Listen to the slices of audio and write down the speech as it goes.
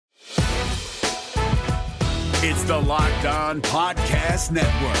It's the Locked On Podcast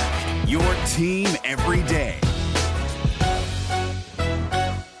Network, your team every day.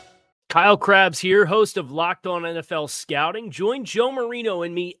 Kyle Krabs here, host of Locked On NFL Scouting. Join Joe Marino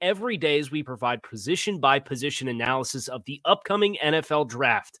and me every day as we provide position-by-position analysis of the upcoming NFL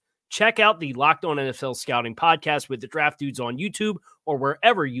Draft. Check out the Locked On NFL Scouting podcast with the Draft Dudes on YouTube or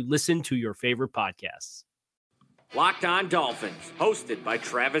wherever you listen to your favorite podcasts. Locked On Dolphins, hosted by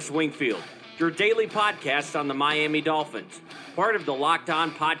Travis Wingfield, your daily podcast on the Miami Dolphins, part of the Locked On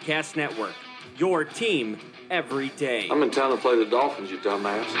Podcast Network, your team every day. I'm in town to play the Dolphins, you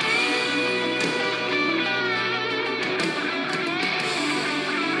dumbass.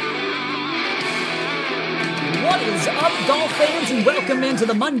 What is up, Dolph fans, and welcome into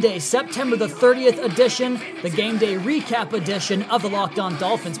the Monday, September the 30th edition, the Game Day Recap edition of the Locked On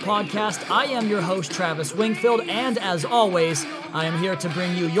Dolphins podcast. I am your host, Travis Wingfield, and as always, I am here to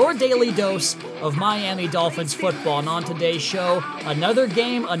bring you your daily dose of Miami Dolphins football. And on today's show, another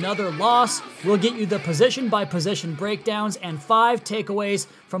game, another loss. We'll get you the position-by-position breakdowns and 5 takeaways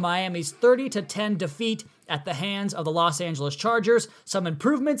from Miami's 30-10 defeat at the hands of the Los Angeles Chargers, some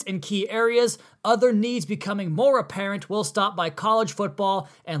improvements in key areas, other needs becoming more apparent. We'll stop by college football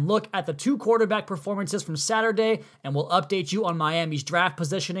and look at the 2 quarterback performances from Saturday, and we'll update you on Miami's draft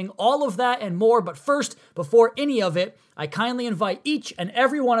positioning, all of that and more. But first, before any of it, I kindly invite each and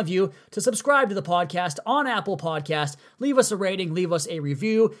every one of you to subscribe to the podcast on Apple Podcasts. Leave us a rating, leave us a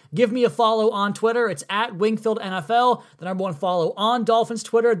review, give me a follow on Twitter. It's at Wingfield NFL, the number 1 follow on Dolphins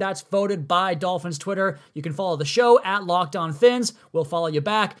Twitter. That's voted by Dolphins Twitter. You can follow the show at Locked On Fins. We'll follow you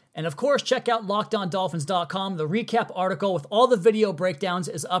back. And of course, check out LockedOnDolphins.com. The recap article with all the video breakdowns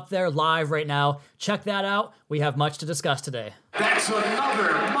is up there live right now. Check that out. We have much to discuss today. That's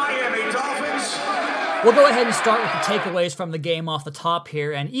another Miami Dolphins. We'll go ahead and start with the takeaways from the game off the top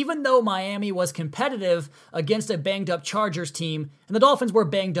here. And even though Miami was competitive against a banged-up Chargers team, and the Dolphins were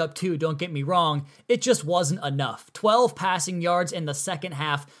banged up too, don't get me wrong, it just wasn't enough. 12 passing yards in the second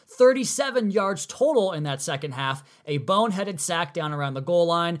half, 37 yards total in that second half, a boneheaded sack down around the goal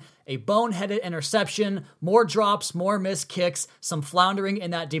line, a boneheaded interception, more drops, more missed kicks, some floundering in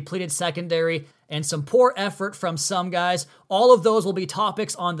that depleted secondary, and some poor effort from some guys. All of those will be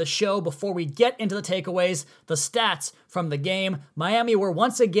topics on the show. Before we get into the takeaways, the stats from the game. Miami were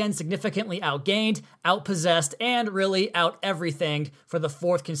once again significantly outgained, outpossessed, and really out everything for the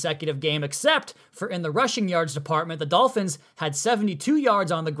 4th consecutive game, except for in the rushing yards department. The Dolphins had 72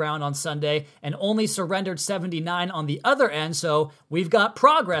 yards on the ground on Sunday and only surrendered 79 on the other end, so we've got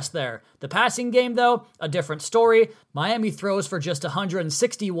progress there. The passing game, though, a different story. Miami throws for just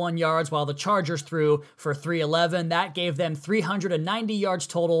 161 yards while the Chargers threw for 311. That gave them 390 yards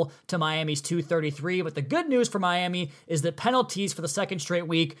total to Miami's 233. But the good news for Miami is that penalties for the second straight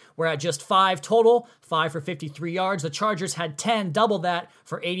week were at just 5 total, 5 for 53 yards. The Chargers had 10, double that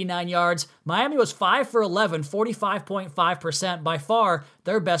for 89 yards. Miami was 5 for 11, 45.5%, by far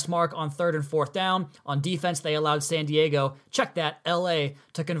their best mark on 3rd and 4th down. On defense, they allowed San Diego, check that, LA,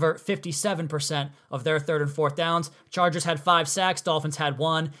 to convert 57% of their 3rd and 4th downs. Chargers had 5 sacks, Dolphins had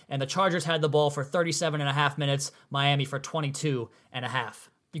 1, and the Chargers had the ball for 37.5 minutes, Miami for 22.5.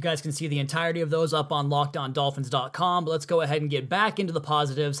 You guys can see the entirety of those up on LockedOnDolphins.com, but let's go ahead and get back into the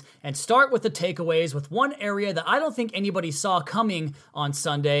positives and start with the takeaways with one area that I don't think anybody saw coming on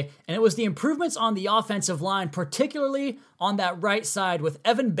Sunday, and it was the improvements on the offensive line, particularly on that right side with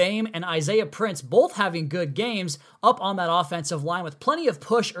Evan Boehm and Isaiah Prince both having good games up on that offensive line with plenty of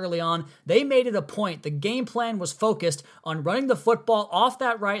push early on. They made it a point. The game plan was focused on running the football off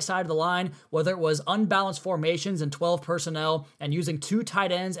that right side of the line, whether it was unbalanced formations and 12 personnel and using 2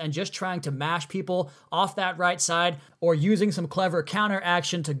 tight ends and just trying to mash people off that right side, or using some clever counter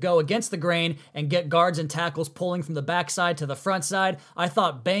action to go against the grain and get guards and tackles pulling from the backside to the front side. I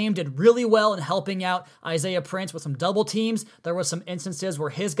thought Boehm did really well in helping out Isaiah Prince with some double teams. There were some instances where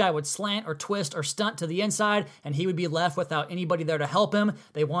his guy would slant or twist or stunt to the inside and he would be left without anybody there to help him.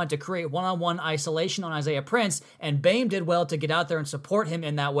 They wanted to create one-on-one isolation on Isaiah Prince, and Boehm did well to get out there and support him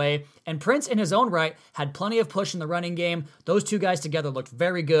in that way. And Prince in his own right had plenty of push in the running game. Those 2 guys together looked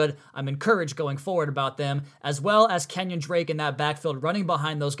very good. I'm encouraged going forward about them, as well as Kenyon Drake in that backfield running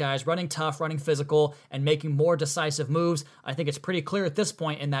behind those guys, running tough, running physical, and making more decisive moves. I think it's pretty clear at this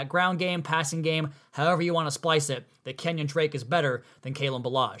point in that ground game, passing game, however you want to splice it, that Kenyon Drake is better than Kalen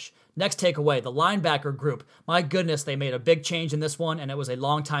Ballage. Next takeaway, the linebacker group. My goodness, they made a big change in this one, and it was a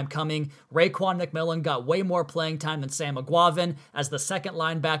long time coming. Raekwon McMillan got way more playing time than Sam McGuavin as the second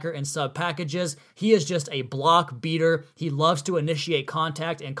linebacker in sub packages. He is just a block beater. He loves to initiate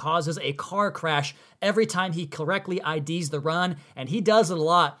contact and causes a car crash every time he correctly IDs the run, and he does it a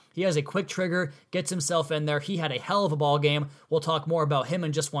lot. He has a quick trigger, gets himself in there. He had a hell of a ball game. We'll talk more about him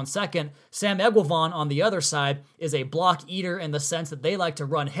in just 1 second. Sam Eguavoen on the other side is a block eater in the sense that they like to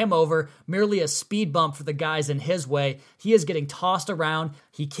run him over, merely a speed bump for the guys in his way. He is getting tossed around.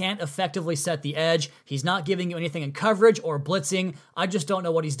 He can't effectively set the edge. He's not giving you anything in coverage or blitzing. I just don't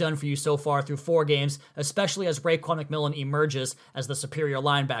know what he's done for you so far through 4 games, especially as Raekwon McMillan emerges as the superior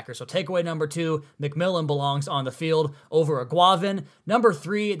linebacker. So takeaway number 2, McMillan belongs on the field over Eguavoen. Number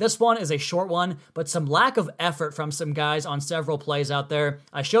 3, this one is a short one, but some lack of effort from some guys on several plays out there.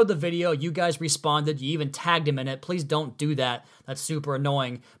 I showed the video. You guys responded. You even tagged him in it. Please don't do that. That's super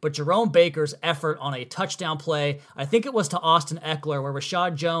annoying. But Jerome Baker's effort on a touchdown play, I think it was to Austin Eckler, where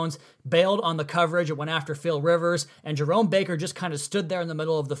Rashad Jones bailed on the coverage. It went after Phil Rivers, and Jerome Baker just kind of stood there in the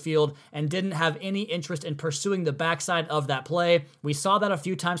middle of the field and didn't have any interest in pursuing the backside of that play. We saw that a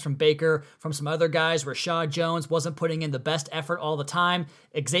few times from Baker, from some other guys. Rashad Jones wasn't putting in the best effort all the time.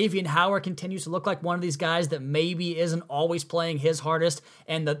 Xavier Howard continues to look like one of these guys that maybe isn't always playing his hardest.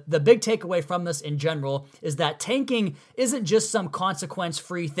 And the big takeaway from this in general is that tanking isn't just some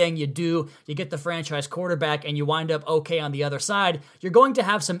consequence-free thing you do. You get the franchise quarterback and you wind up okay on the other side. You're going to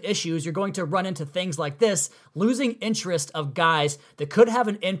have some issues. You're going to run into things like this, losing interest of guys that could have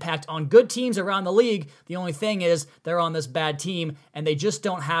an impact on good teams around the league. The only thing is they're on this bad team and they just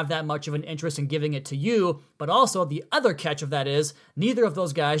don't have that much of an interest in giving it to you. But also the other catch of that is neither of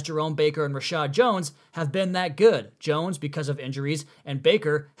those guys, Jerome Baker and Rashad Jones, have been that good. Jones because of injuries, and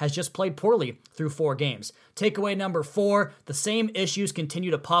Baker has just played poorly through 4 games. Takeaway number 4, the same issues continue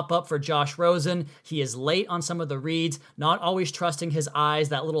to pop up for Josh Rosen. He is late on some of the reads, not always trusting his eyes.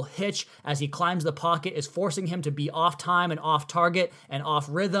 That little hitch as he climbs the pocket is forcing him to be off time and off target and off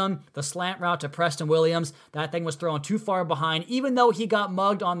rhythm. The slant route to Preston Williams, that thing was thrown too far behind, even though he got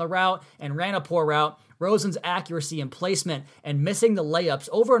mugged on the route and ran a poor route. Rosen's accuracy and placement and missing the layups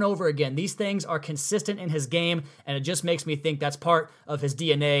over and over again. These things are consistent in his game, and it just makes me think that's part of his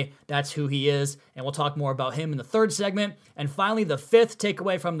DNA. That's who he is, and we'll talk more about him in the 3rd segment. And finally, the 5th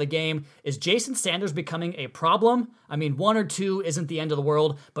takeaway from the game is Jason Sanders becoming a problem. I mean, 1 or 2 isn't the end of the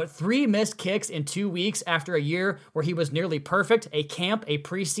world, but 3 missed kicks in 2 weeks after a year where he was nearly perfect, a camp, a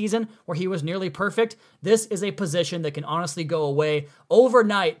preseason where he was nearly perfect. This is a position that can honestly go away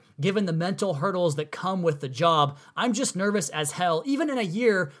overnight, given the mental hurdles that come with the job. I'm just nervous as hell. Even in a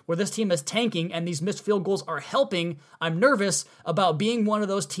year where this team is tanking and these missed field goals are helping, I'm nervous about being one of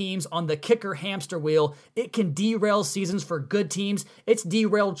those teams on the kicker hamster wheel. It can derail seasons for good teams. It's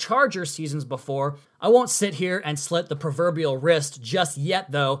derailed Charger seasons before. I won't sit here and slit the proverbial wrist just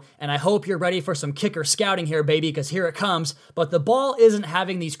yet, though, and I hope you're ready for some kicker scouting here, baby, because here it comes. But the ball isn't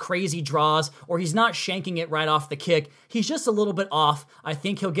having these crazy draws, or he's not shanking it right off the kick. He's just a little bit off. I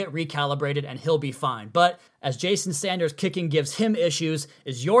think he'll get recalibrated and he'll be fine. But as Jason Sanders' kicking gives him issues,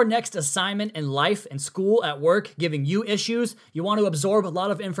 is your next assignment in life and school at work giving you issues? You want to absorb a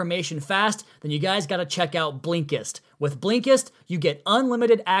lot of information fast? Then you guys got to check out Blinkist. With Blinkist, you get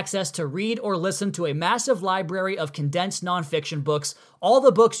unlimited access to read or listen to a massive library of condensed nonfiction books, all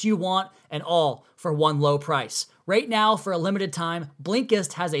the books you want, and all for one low price. Right now, for a limited time,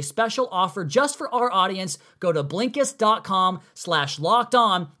 Blinkist has a special offer just for our audience. Go to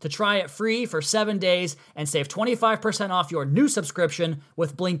Blinkist.com/lockedon to try it free for 7 days and save 25% off your new subscription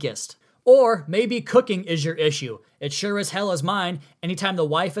with Blinkist. Or maybe cooking is your issue. It sure as hell is mine. Anytime the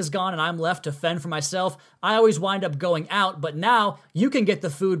wife is gone and I'm left to fend for myself, I always wind up going out, but now you can get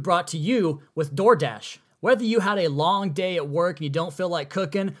the food brought to you with DoorDash. Whether you had a long day at work and you don't feel like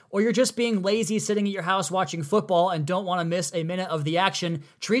cooking, or you're just being lazy sitting at your house watching football and don't want to miss a minute of the action,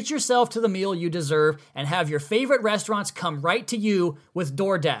 treat yourself to the meal you deserve and have your favorite restaurants come right to you with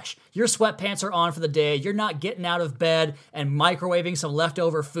DoorDash. Your sweatpants are on for the day, you're not getting out of bed and microwaving some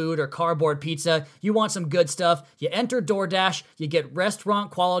leftover food or cardboard pizza, you want some good stuff, you enter DoorDash, you get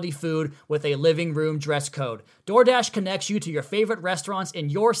restaurant quality food with a living room dress code. DoorDash connects you to your favorite restaurants in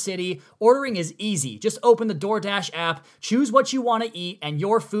your city. Ordering is easy. Just open the DoorDash app, choose what you want to eat, and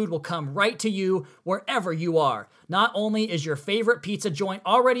your food will come right to you wherever you are. Not only is your favorite pizza joint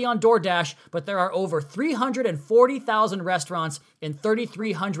already on DoorDash, but there are over 340,000 restaurants in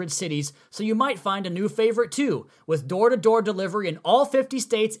 3,300 cities, so you might find a new favorite too. With door-to-door delivery in all 50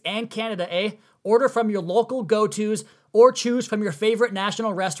 states and Canada, Order from your local go-tos or choose from your favorite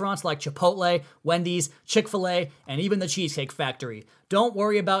national restaurants like Chipotle, Wendy's, Chick-fil-A, and even the Cheesecake Factory. Don't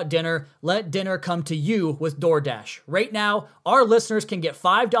worry about dinner. Let dinner come to you with DoorDash. Right now, our listeners can get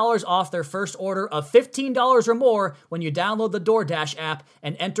 $5 off their first order of $15 or more when you download the DoorDash app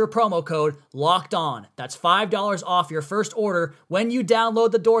and enter promo code LOCKEDON. That's $5 off your first order when you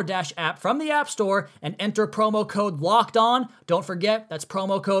download the DoorDash app from the App Store and enter promo code LOCKEDON. Don't forget, that's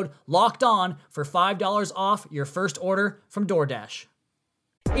promo code LOCKEDON for $5 off your first order from DoorDash.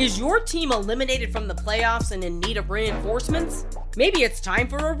 Is your team eliminated from the playoffs and in need of reinforcements? Maybe it's time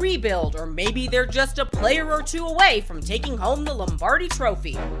for a rebuild, or maybe they're just a player or two away from taking home the Lombardi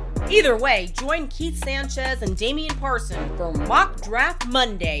Trophy. Either way, join Keith Sanchez and Damian Parson for Mock Draft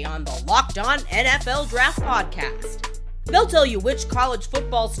Monday on the Locked On NFL Draft Podcast. They'll tell you which college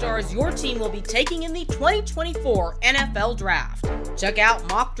football stars your team will be taking in the 2024 NFL Draft. Check out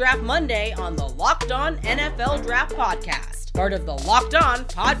Mock Draft Monday on the Locked On NFL Draft Podcast, part of the Locked On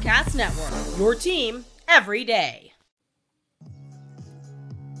Podcast Network, your team every day.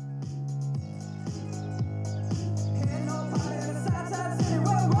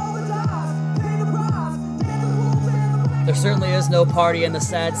 There certainly is no party in the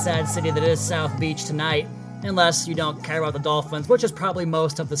sad, sad city that is South Beach tonight. Unless you don't care about the Dolphins, which is probably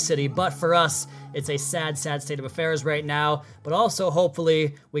most of the city. But for us, it's a sad, sad state of affairs right now. But also,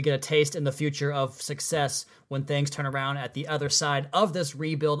 hopefully, we get a taste in the future of success when things turn around at the other side of this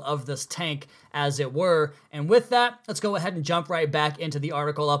rebuild, of this tank, as it were. And with that, let's go ahead and jump right back into the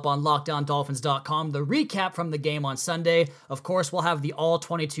article up on LockedOnDolphins.com, the recap from the game on Sunday. Of course, we'll have the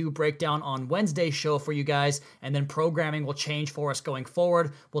All-22 breakdown on Wednesday's show for you guys, and then programming will change for us going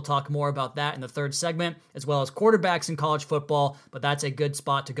forward. We'll talk more about that in the third segment, as well as quarterbacks in college football, but that's a good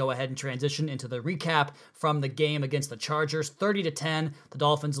spot to go ahead and transition into the recap from the game against the Chargers. 30-10, the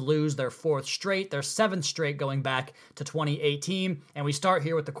Dolphins lose their fourth straight, their seventh straight going back to 2018, and we start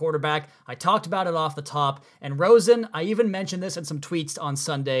here with the quarterback. I talked about it off the top, and Rosen, I even mentioned this in some tweets on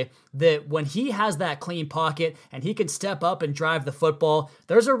Sunday, that when he has that clean pocket and he can step up and drive the football,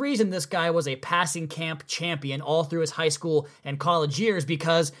 there's a reason this guy was a passing camp champion all through his high school and college years,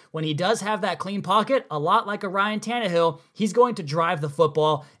 because when he does have that clean pocket, a lot like a Ryan Tannehill, he's going to drive the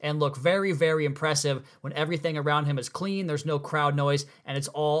football and look very, very impressive when everything around him is clean, there's no crowd noise, and it's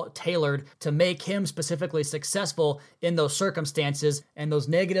all tailored to make him specifically successful in those circumstances. And those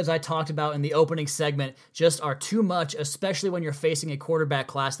negatives I talked about in the opening segment just are too much, especially when you're facing a quarterback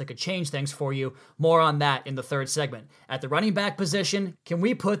class that could change things for you. More on that in the third segment. At the running back position, can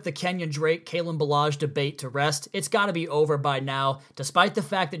we put the Kenyon Drake, Kalen Ballage debate to rest? It's got to be over by now, despite the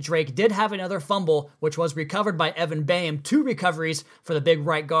fact that Drake did have another fumble, which was recovered by Evan Boehm. 2 recoveries for the big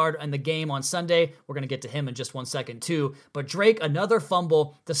right guard in the game on Sunday. We're going to get to him in just one second too. But Drake, another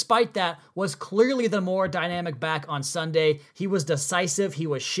fumble, despite that, was clearly the more dynamic back on Sunday. He was decisive. He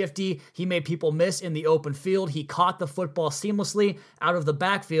was shifty. He made people miss in the open field. He caught the football seamlessly out of the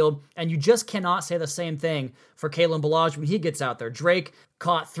backfield. And you just cannot say the same thing for Kalen Ballage when he gets out there. Drake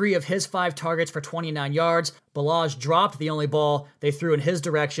caught 3 of his 5 targets for 29 yards. Ballage dropped the only ball they threw in his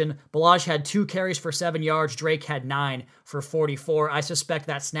direction. Ballage had 2 carries for 7 yards. Drake had 9 for 44. I suspect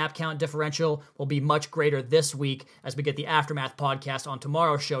that snap count differential will be much greater this week as we get the Aftermath podcast on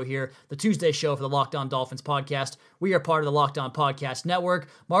tomorrow's show here, the Tuesday show for the Locked On Dolphins podcast. We are part of the Locked On Podcast Network.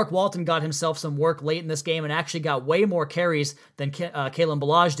 Mark Walton got himself some work late in this game and actually got way more carries than Kalen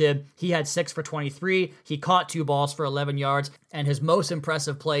Ballage did. He had 6 for 23. He caught 2 balls for 11 yards, and his most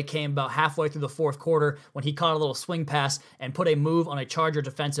impressive play came about halfway through the fourth quarter when he caught a little swing pass and put a move on a Charger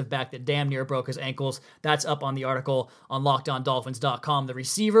defensive back that damn near broke his ankles. That's up on the article on LockedOnDolphins.com. The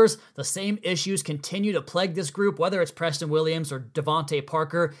receivers, the same issues continue to plague this group, whether it's Preston Williams or Devontae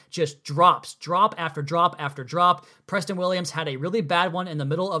Parker, just drop after drop after drop. Preston Williams had a really bad one in the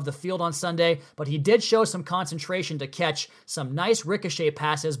middle of the field on Sunday, but he did show some concentration to catch some nice ricochet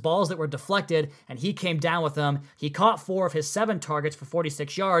passes, balls that were deflected, and he came down with them. He caught 4 of his 7 targets for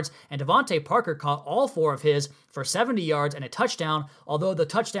 46 yards, and Devontae Parker caught all 4 of his for 70 yards and a touchdown, although the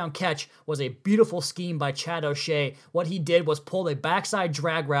touchdown catch was a beautiful scheme by Chad O'Shea. What he did was pull a backside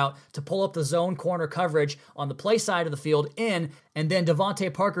drag route to pull up the zone corner coverage on the play side of the field in, and then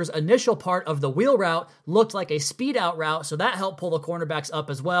Devontae Parker's initial part of the wheel route looked like a speed out route, so that helped pull the cornerbacks up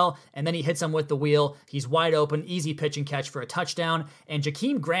as well, and then he hits him with the wheel. He's wide open, easy pitch and catch for a touchdown, and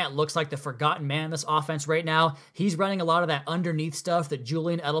Jakeem Grant looks like the forgotten man in this offense right now. He's running a lot of that underneath stuff that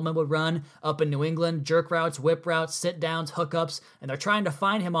Julian Edelman would run up in New England, jerk route routes, whip routes, sit downs, hookups, and they're trying to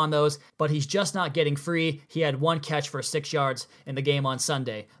find him on those, but he's just not getting free. He had 1 catch for 6 yards in the game on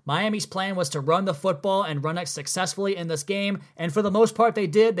Sunday. Miami's plan was to run the football and run it successfully in this game, and for the most part they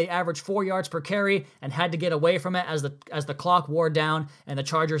did. They averaged 4 yards per carry and had to get away from it as the clock wore down and the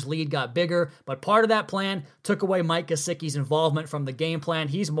Chargers' lead got bigger, but part of that plan took away Mike Gesicki's involvement from the game plan.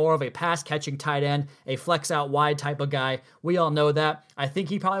 He's more of a pass-catching tight end, a flex-out wide type of guy. We all know that. I think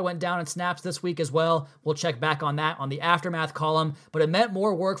he probably went down in snaps this week as well. We'll check back on that on the aftermath column, but it meant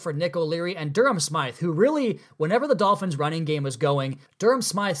more work for Nick O'Leary and Durham Smythe, who really, whenever the Dolphins' running game is going, Durham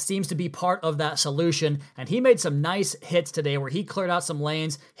Smythe seems to be part of that solution, and he made some nice hits today where he cleared out some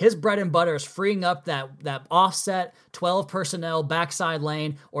lanes. His bread and butter is freeing up that offset 12 personnel backside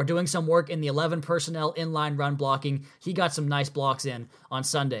lane or doing some work in the 11 personnel inline run blocking. He got some nice blocks in on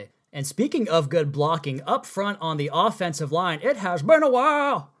Sunday. And speaking of good blocking, up front on the offensive line, it has been a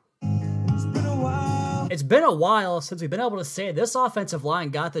while. It's been a while since we've been able to say this offensive line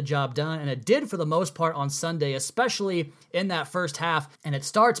got the job done, and it did for the most part on Sunday, especially in that first half. And it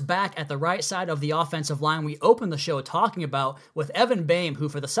starts back at the right side of the offensive line we opened the show talking about with Evan Boehm, who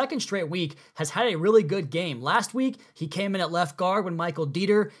for the second straight week has had a really good game. Last week, he came in at left guard when Michael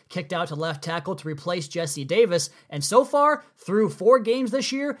Dieter kicked out to left tackle to replace Jesse Davis. And so far, through 4 games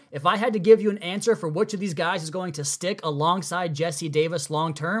this year, if I had to give you an answer for which of these guys is going to stick alongside Jesse Davis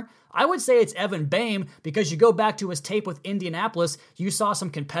long term, I would say it's Evan Boehm, because you go back to his tape with Indianapolis, you saw some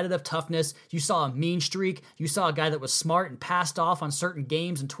competitive toughness, you saw a mean streak, you saw a guy that was smart and passed off on certain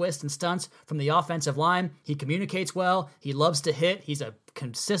games and twists and stunts from the offensive line. He communicates well, he loves to hit, he's a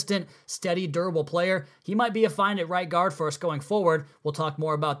consistent, steady, durable player. He might be a find at right guard for us going forward. We'll talk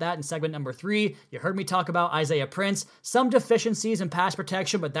more about that in segment number 3. You heard me talk about Isaiah Prince. Some deficiencies in pass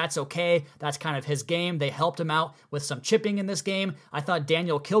protection, but that's okay. That's kind of his game. They helped him out with some chipping in this game. I thought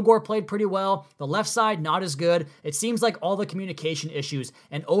Daniel Kilgore played pretty well. The left side, not as good. It seems like all the communication issues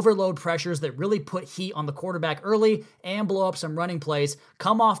and overload pressures that really put heat on the quarterback early and blow up some running plays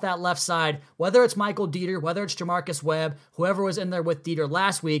come off that left side, whether it's Michael Dieter, whether it's Jamarcus Webb, whoever was in there with Dieter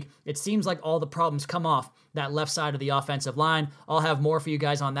last week. It seems like all the problems come off that left side of the offensive line. I'll have more for you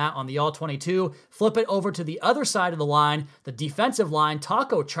guys on that on the All 22. Flip it over to the other side of the line, the defensive line.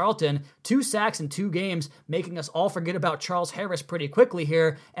 Taco Charlton, 2 sacks in 2 games, making us all forget about Charles Harris pretty quickly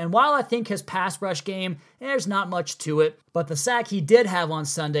here. And while I think his pass rush game, there's not much to it, but the sack he did have on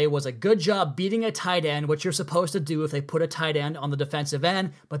Sunday was a good job beating a tight end, which you're supposed to do if they put a tight end on the defensive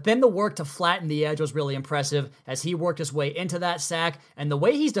end. But then the work to flatten the edge was really impressive as he worked his way into that sack, and the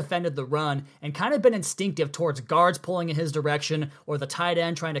way he's defended the run and kind of been instinctive towards guards pulling in his direction or the tight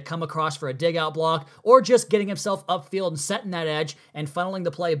end trying to come across for a dig out block or just getting himself upfield and setting that edge and funneling the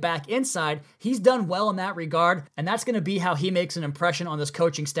play back inside. He's done well in that regard, and that's going to be how he makes an impression on this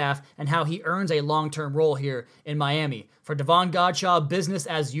coaching staff and how he earns a long-term role here in Miami. For Devon Godshaw, business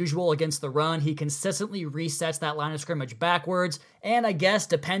as usual against the run. He consistently resets that line of scrimmage backwards. And I guess,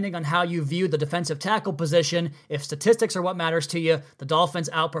 depending on how you view the defensive tackle position, if statistics are what matters to you, the Dolphins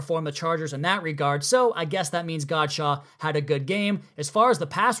outperform the Chargers in that regard. So I guess that means Godshaw had a good game. As far as the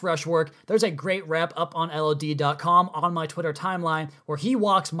pass rush work, there's a great rep up on LOD.com on my Twitter timeline where he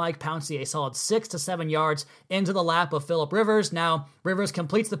walks Mike Pouncey a solid 6 to 7 yards into the lap of Phillip Rivers. Now, Rivers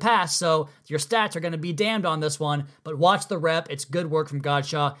completes the pass, so your stats are going to be damned on this one, but watch the rep. It's good work from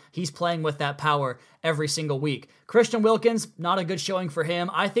Godshaw. He's playing with that power every single week. Christian Wilkins, not a good showing for him.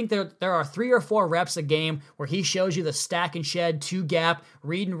 I think there are 3 or 4 reps a game where he shows you the stack and shed, 2-gap,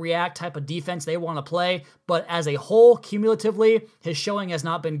 read and react type of defense they want to play, but as a whole, cumulatively, his showing has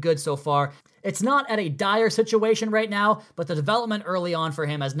not been good so far. It's not at a dire situation right now, but the development early on for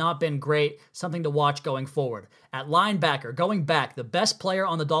him has not been great, something to watch going forward. At linebacker, going back, the best player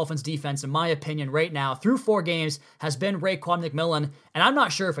on the Dolphins defense, in my opinion, right now, through 4 games, has been Raekwon McMillan, and I'm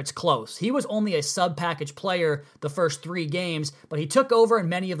not sure if it's close. He was only a sub-package player the first 3 games, but he took over in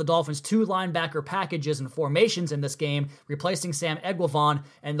many of the Dolphins' 2 linebacker packages and formations in this game, replacing Sam Eguavoen,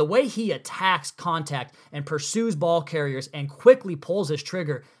 and the way he attacks contact and pursues ball carriers and quickly pulls his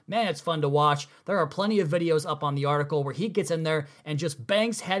trigger, man, it's fun to watch. There are plenty of videos up on the article where he gets in there and just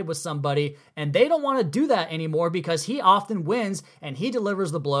bangs head with somebody, and they don't want to do that anymore because he often wins and he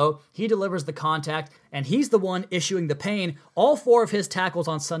delivers the blow, he delivers the contact, and he's the one issuing the pain. All 4 of his tackles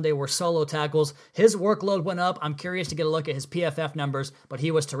on Sunday were solo tackles. His workload went up. I'm curious to get a look at his PFF numbers, but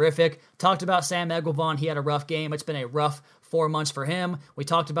he was terrific. Talked about Sam Eguavoen. He had a rough game. It's been a rough 4 months for him. We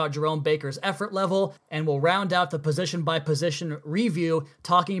talked about Jerome Baker's effort level, and we'll round out the position-by-position review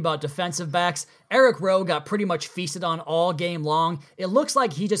talking about defensive backs. Eric Rowe got pretty much feasted on all game long. It looks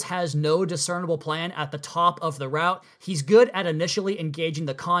like he just has no discernible plan at the top of the route. He's good at initially engaging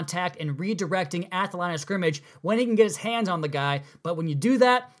the contact and redirecting at the line of scrimmage when he can get his hands on the guy, but when you do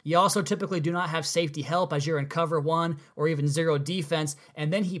that, you also typically do not have safety help as you're in cover 1 or even 0 defense,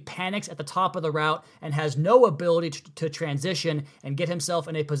 and then he panics at the top of the route and has no ability to transition and get himself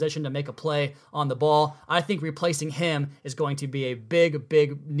in a position to make a play on the ball. I think replacing him is going to be a big,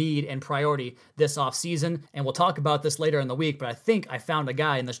 big need and priority this offseason, and we'll talk about this later in the week, but I think I found a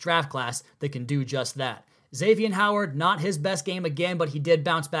guy in this draft class that can do just that. Xavier Howard, not his best game again, but he did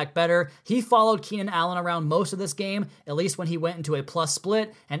bounce back better. He followed Keenan Allen around most of this game, at least when he went into a plus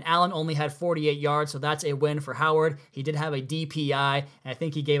split, and Allen only had 48 yards, so that's a win for Howard. He did have a DPI, and I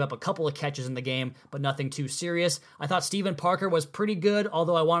think he gave up a couple of catches in the game, but nothing too serious. I thought Steven Parker was pretty good,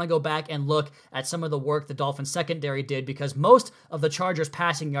 although I want to go back and look at some of the work the Dolphins secondary did, because most of the Chargers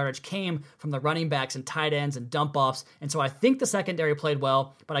passing yardage came from the running backs and tight ends and dump-offs, and so I think the secondary played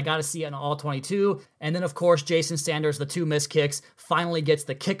well, but I got to see it in all 22, and then of course, Jason Sanders, the 2 missed kicks, finally gets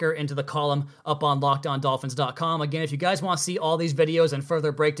the kicker into the column up on LockedOnDolphins.com. Again, if you guys want to see all these videos and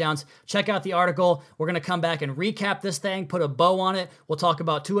further breakdowns, check out the article. We're going to come back and recap this thing, put a bow on it. We'll talk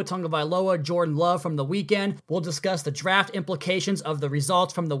about Tua Tagovailoa, Jordan Love from the weekend. We'll discuss the draft implications of the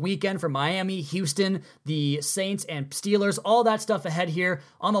results from the weekend for Miami, Houston, the Saints, and Steelers. All that stuff ahead here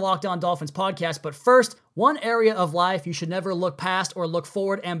on the Locked On Dolphins podcast. But first, one area of life you should never look past or look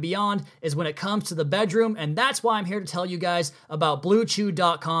forward and beyond is when it comes to the bedroom, and that's why I'm here to tell you guys about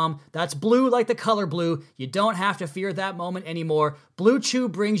BlueChew.com. That's blue like the color blue. You don't have to fear that moment anymore. Blue Chew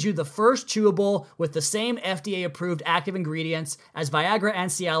brings you the first chewable with the same FDA-approved active ingredients as Viagra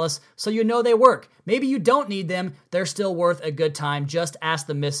and Cialis, so you know they work. Maybe you don't need them. They're still worth a good time. Just ask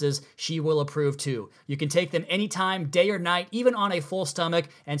the missus. She will approve too. You can take them anytime, day or night, even on a full stomach,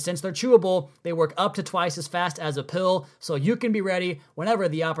 and since they're chewable, they work up to twice as fast as a pill, so you can be ready whenever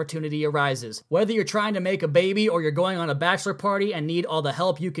the opportunity arises. Whether you're trying to make a baby or you're going on a bachelor party and need all the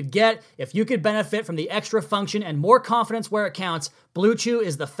help you could get, if you could benefit from the extra function and more confidence where it counts, Blue Chew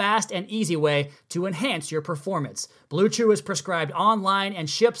is the fast and easy way to enhance your performance. Blue Chew is prescribed online and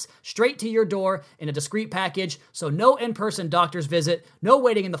ships straight to your door in a discreet package, so no in-person doctor's visit, no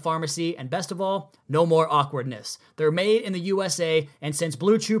waiting in the pharmacy, and best of all, no more awkwardness. They're made in the USA, and since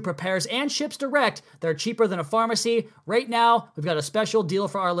Blue Chew prepares and ships direct, they're cheaper than a pharmacy. Right now, we've got a special deal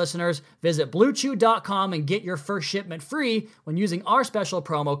for our listeners. Visit BlueChew.com and get your first shipment free when using our special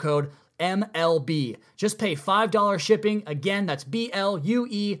promo code MLB. Just pay $5 shipping. Again, that's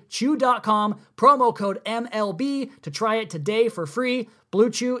BLUE Chew.com, promo code MLB to try it today for free.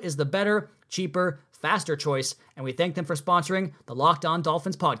 Blue Chew is the better, cheaper, faster choice, and we thank them for sponsoring the Locked On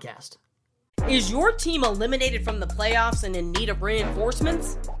Dolphins podcast. Is your team eliminated from the playoffs and in need of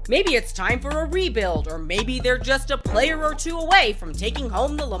reinforcements? Maybe it's time for a rebuild, or maybe they're just a player or two away from taking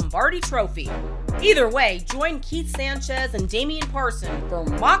home the Lombardi Trophy. Either way, join Keith Sanchez and Damian Parson for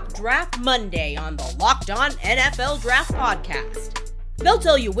Mock Draft Monday on the Locked On NFL Draft Podcast. They'll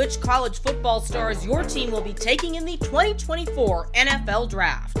tell you which college football stars your team will be taking in the 2024 NFL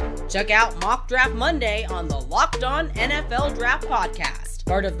Draft. Check out Mock Draft Monday on the Locked On NFL Draft Podcast,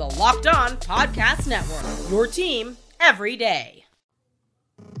 part of the Locked On Podcast Network, your team every day.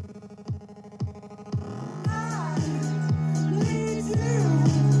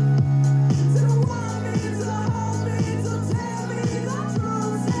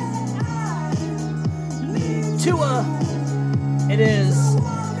 Tua, it is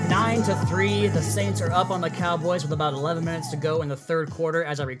 9-3. The Saints are up on the Cowboys with about 11 minutes to go in the third quarter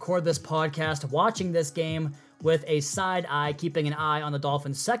as I record this podcast, watching this game with a side eye, keeping an eye on the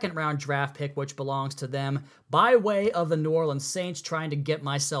Dolphins' second-round draft pick, which belongs to them, by way of the New Orleans Saints, trying to get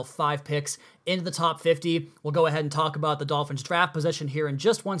myself 5 picks into the top 50. We'll go ahead and talk about the Dolphins' draft position here in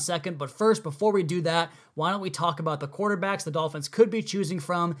just 1 second, but first, before we do that, why don't we talk about the quarterbacks the Dolphins could be choosing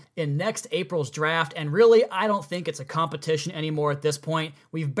from in next April's draft, and really, I don't think it's a competition anymore at this point.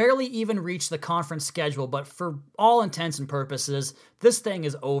 We've barely even reached the conference schedule, but for all intents and purposes, this thing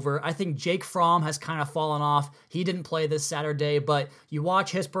is over. I think Jake Fromm has kind of fallen off. He didn't play this Saturday, but you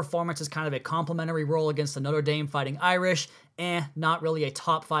watch his performance as kind of a complimentary role against the Notre Dame Fighting Irish. Not really a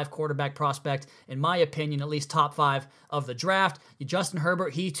top 5 quarterback prospect, in my opinion, at least top 5 of the draft. Justin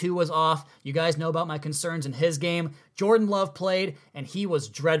Herbert, he too was off. You guys know about my concerns in his game. Jordan Love played, and he was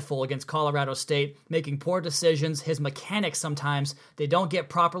dreadful against Colorado State, making poor decisions. His mechanics sometimes, they don't get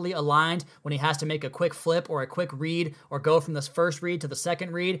properly aligned when he has to make a quick flip or a quick read or go from this first read to the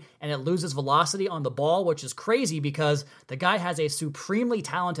second read, and it loses velocity on the ball, which is crazy because the guy has a supremely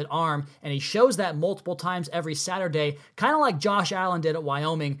talented arm, and he shows that multiple times every Saturday, kind of like Josh Allen did at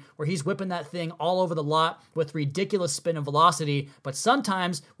Wyoming, where he's whipping that thing all over the lot with ridiculous spin and velocity. But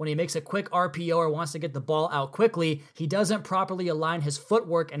sometimes when he makes a quick RPO or wants to get the ball out quickly, he doesn't properly align his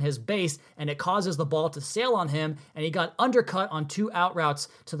footwork and his base, and it causes the ball to sail on him, and he got undercut on 2 out routes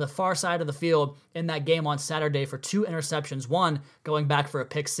to the far side of the field in that game on Saturday for 2 interceptions. One going back for a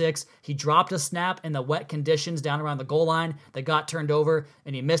pick 6. He dropped a snap in the wet conditions down around the goal line that got turned over,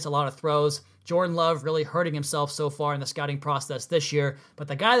 and he missed a lot of throws. Jordan Love really hurting himself so far in the scouting process this year, but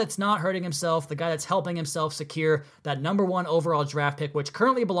the guy that's not hurting himself, the guy that's helping himself secure that number 1 overall draft pick, which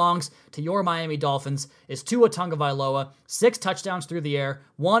currently belongs to your Miami Dolphins, is Tua Tagovailoa. 6 touchdowns through the air,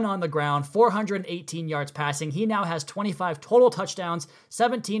 1 on the ground, 418 yards passing. He now has 25 total touchdowns,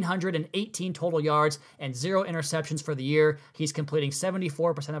 1,718 total yards, and 0 interceptions for the year. He's completing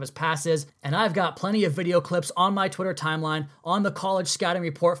 74% of his passes, and I've got plenty of video clips on my Twitter timeline on the college scouting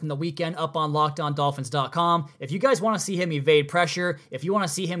report from the weekend up on LockedOnDolphins.com. If you guys want to see him evade pressure, if you want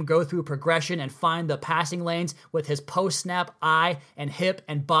to see him go through progression and find the passing lanes with his post-snap eye and hip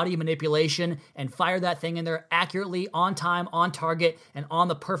and body manipulation and fire that thing in there accurately, on time, on target, and on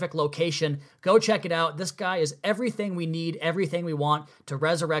the perfect location, go check it out. This guy is everything we need, everything we want to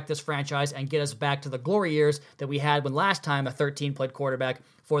resurrect this franchise and get us back to the glory years that we had when last time a 13 played quarterback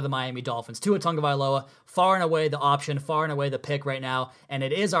for the Miami Dolphins. Tua Tagovailoa, far and away the option, far and away the pick right now, and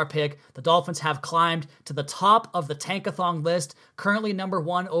it is our pick. The Dolphins have climbed to the top of the Tankathon list, currently number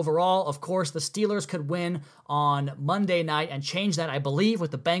 1 overall. Of course, the Steelers could win on Monday night and change that, I believe,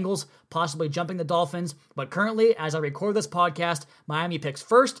 with the Bengals possibly jumping the Dolphins, but currently, as I record this podcast, Miami picks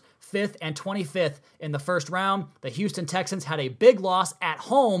 1st, 5th, and 25th in the first round. The Houston Texans had a big loss at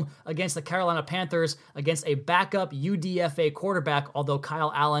home against the Carolina Panthers against a backup UDFA quarterback, although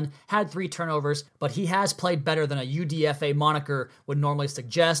Kyle Allen had 3 turnovers, but he has played better than a UDFA moniker would normally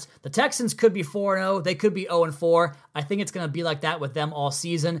suggest. The Texans could be 4-0, they could be 0-4. I think it's going to be like that with them all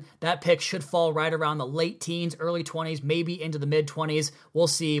season. That pick should fall right around the late teens, early 20s, maybe into the mid-20s. We'll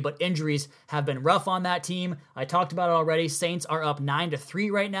see, but injuries have been rough on that team. I talked about it already. Saints are up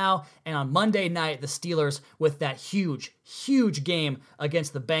 9-3 right now, and on Monday night, the Steelers with that huge game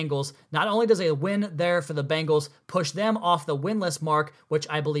against the Bengals. Not only does a win there for the Bengals push them off the winless mark, which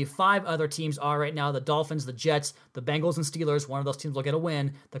I believe 5 other teams are right now, the Dolphins, the Jets, the Bengals, and Steelers. One of those teams will get a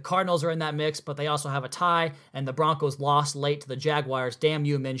win. The Cardinals are in that mix, but they also have a tie, and the Broncos lost late to the Jaguars. Damn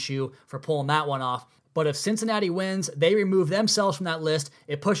you, Minshew, for pulling that one off. But if Cincinnati wins, they remove themselves from that list.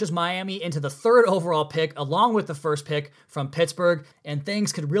 It pushes Miami into the 3rd overall pick, along with the 1st pick from Pittsburgh, and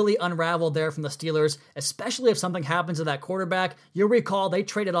things could really unravel there from the Steelers, especially if something happens to that quarterback. You'll recall they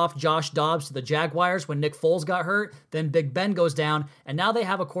traded off Josh Dobbs to the Jaguars when Nick Foles got hurt, then Big Ben goes down, and now they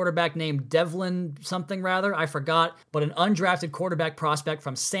have a quarterback named Devlin something rather, I forgot, but an undrafted quarterback prospect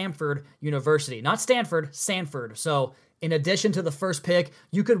from Samford University. Not Stanford, Sanford. So in addition to the 1st pick,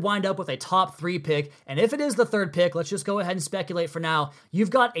 you could wind up with a top 3 pick. And if it is the 3rd pick, let's just go ahead and speculate for now. You've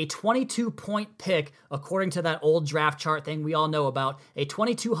got a 22-point pick, according to that old draft chart thing we all know about. A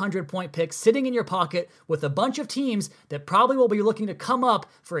 2,200-point pick sitting in your pocket with a bunch of teams that probably will be looking to come up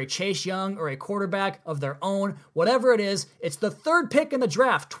for a Chase Young or a quarterback of their own. Whatever it is, it's the 3rd pick in the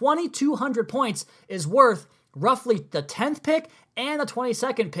draft. 2,200 points is worth roughly the 10th pick and the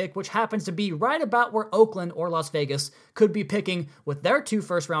 22nd pick, which happens to be right about where Oakland or Las Vegas could be picking with their 2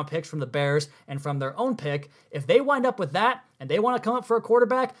 first-round picks from the Bears and from their own pick. If they wind up with that and they want to come up for a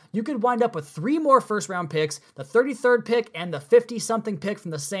quarterback, you could wind up with 3 more first-round picks, the 33rd pick and the 50-something pick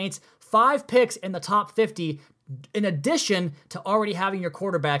from the Saints, 5 picks in the top 50, in addition to already having your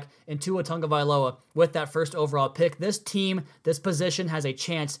quarterback in Tua Tagovailoa with that 1st overall pick. This team, this position has a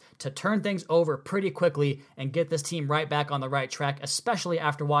chance to turn things over pretty quickly and get this team right back on the right track, especially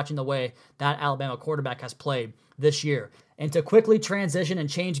after watching the way that Alabama quarterback has played this year. And to quickly transition and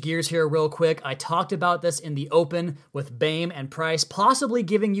change gears here real quick, I talked about this in the open with Boehm and Price, possibly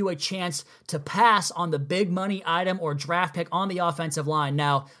giving you a chance to pass on the big money item or draft pick on the offensive line.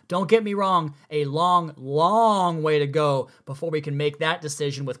 Now, don't get me wrong, a long way to go before we can make that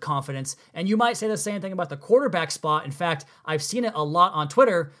decision with confidence. And you might say the same thing about the quarterback spot. In fact, I've seen it a lot on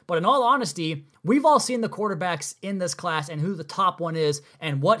Twitter, but in all honesty, we've all seen the quarterbacks in this class and who the top one is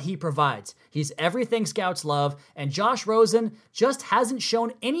and what he provides. He's everything scouts love, and Josh Rosen just hasn't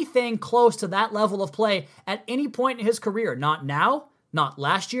shown anything close to that level of play at any point in his career. Not now, Not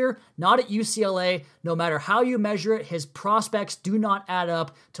last year, not at UCLA. No matter how you measure it, his prospects do not add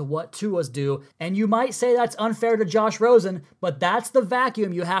up to what Tua's do. And you might say that's unfair to Josh Rosen, but that's the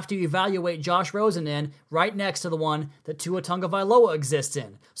vacuum you have to evaluate Josh Rosen in, right next to the one that Tua Tagovailoa exists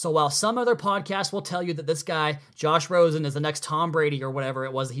in. So while some other podcasts will tell you that this guy, Josh Rosen, is the next Tom Brady or whatever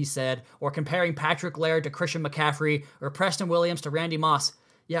it was that he said, or comparing Patrick Laird to Christian McCaffrey or Preston Williams to Randy Moss,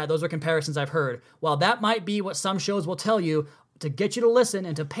 yeah, those are comparisons I've heard. While that might be what some shows will tell you, to get you to listen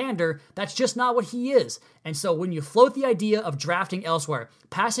and to pander, that's just not what he is. And so when you float the idea of drafting elsewhere,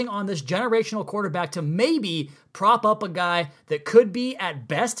 passing on this generational quarterback to maybe prop up a guy that could be at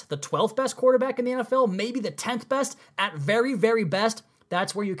best the 12th best quarterback in the NFL, maybe the 10th best, at very, very best,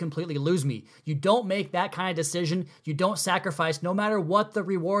 that's where you completely lose me. You don't make that kind of decision. You don't sacrifice, no matter what the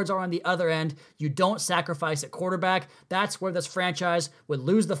rewards are on the other end, you don't sacrifice at quarterback. That's where this franchise would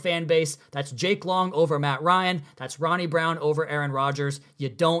lose the fan base. That's Jake Long over Matt Ryan. That's Ronnie Brown over Aaron Rodgers. You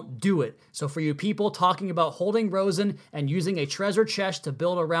don't do it. So for you people talking about holding Rosen and using a treasure chest to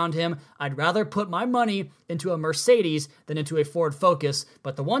build around him, I'd rather put my money into a Mercedes than into a Ford Focus.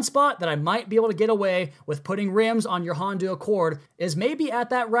 But the one spot that I might be able to get away with putting rims on your Honda Accord is maybe at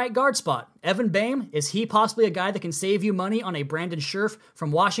that right guard spot. Evan Boehm, is he possibly a guy that can save you money on a Brandon Scherf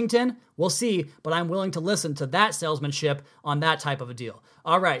from Washington? We'll see, but I'm willing to listen to that salesmanship on that type of a deal.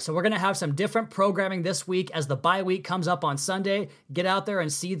 All right, so we're going to have some different programming this week as the bye week comes up on Sunday. Get out there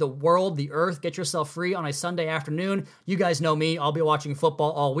and see the world, the earth, get yourself free on a Sunday afternoon. You guys know me, I'll be watching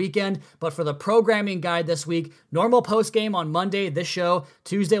football all weekend, but for the programming guide this week, normal post-game on Monday, this show.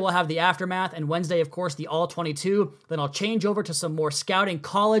 Tuesday we'll have the Aftermath, and Wednesday, of course, the All-22. Then I'll change over to some more scouting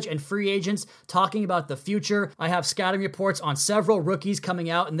college and free agents, talking about the future. I have scouting reports on several rookies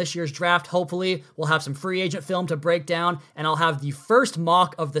coming out in this year's draft. Hopefully, we'll have some free agent film to break down, and I'll have the first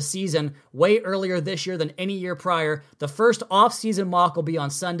mock of the season way earlier this year than any year prior. The first off-season mock will be on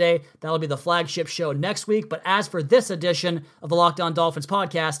Sunday. That'll be the flagship show next week. But as for this edition of the Locked On Dolphins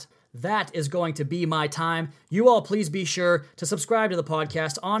podcast, that is going to be my time. You all please be sure to subscribe to the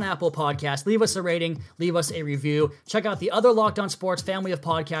podcast on Apple Podcasts. Leave us a rating, leave us a review. Check out the other Locked On Sports family of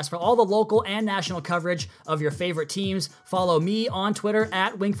podcasts for all the local and national coverage of your favorite teams. Follow me on Twitter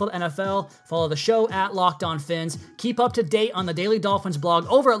at Wingfield NFL. Follow the show at Locked On Fins. Keep up to date on the Daily Dolphins blog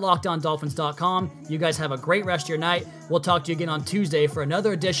over at LockedOnDolphins.com. You guys have a great rest of your night. We'll talk to you again on Tuesday for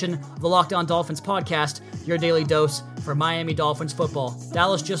another edition of the Locked On Dolphins podcast, your daily dose for Miami Dolphins football.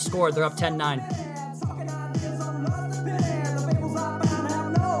 Dallas just scored. They're up 10-9.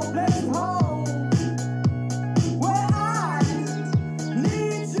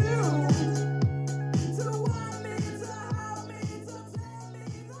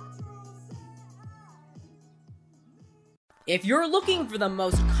 If you're looking for the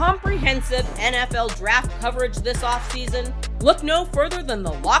most comprehensive NFL draft coverage this offseason, look no further than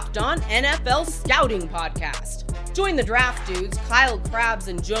the Locked On NFL Scouting Podcast. Join the draft dudes, Kyle Krabs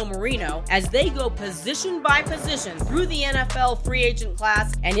and Joe Marino, as they go position by position through the NFL free agent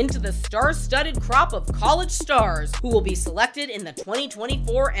class and into the star-studded crop of college stars who will be selected in the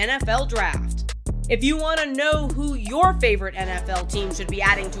 2024 NFL Draft. If you want to know who your favorite NFL team should be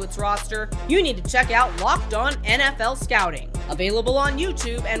adding to its roster, you need to check out Locked On NFL Scouting, available on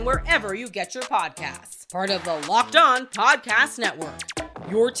YouTube and wherever you get your podcasts. Part of the Locked On Podcast Network,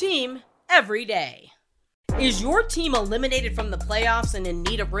 your team every day. Is your team eliminated from the playoffs and in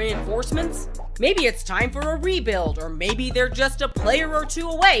need of reinforcements? Maybe it's time for a rebuild, or maybe they're just a player or two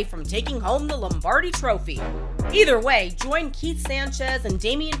away from taking home the Lombardi Trophy. Either way, join Keith Sanchez and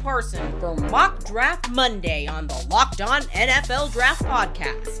Damian Parson for Mock Draft Monday on the Locked On NFL Draft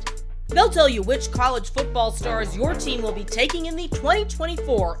Podcast. They'll tell you which college football stars your team will be taking in the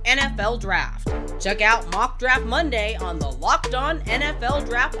 2024 NFL Draft. Check out Mock Draft Monday on the Locked On NFL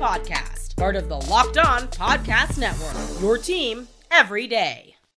Draft Podcast, part of the Locked On Podcast Network, your team every day.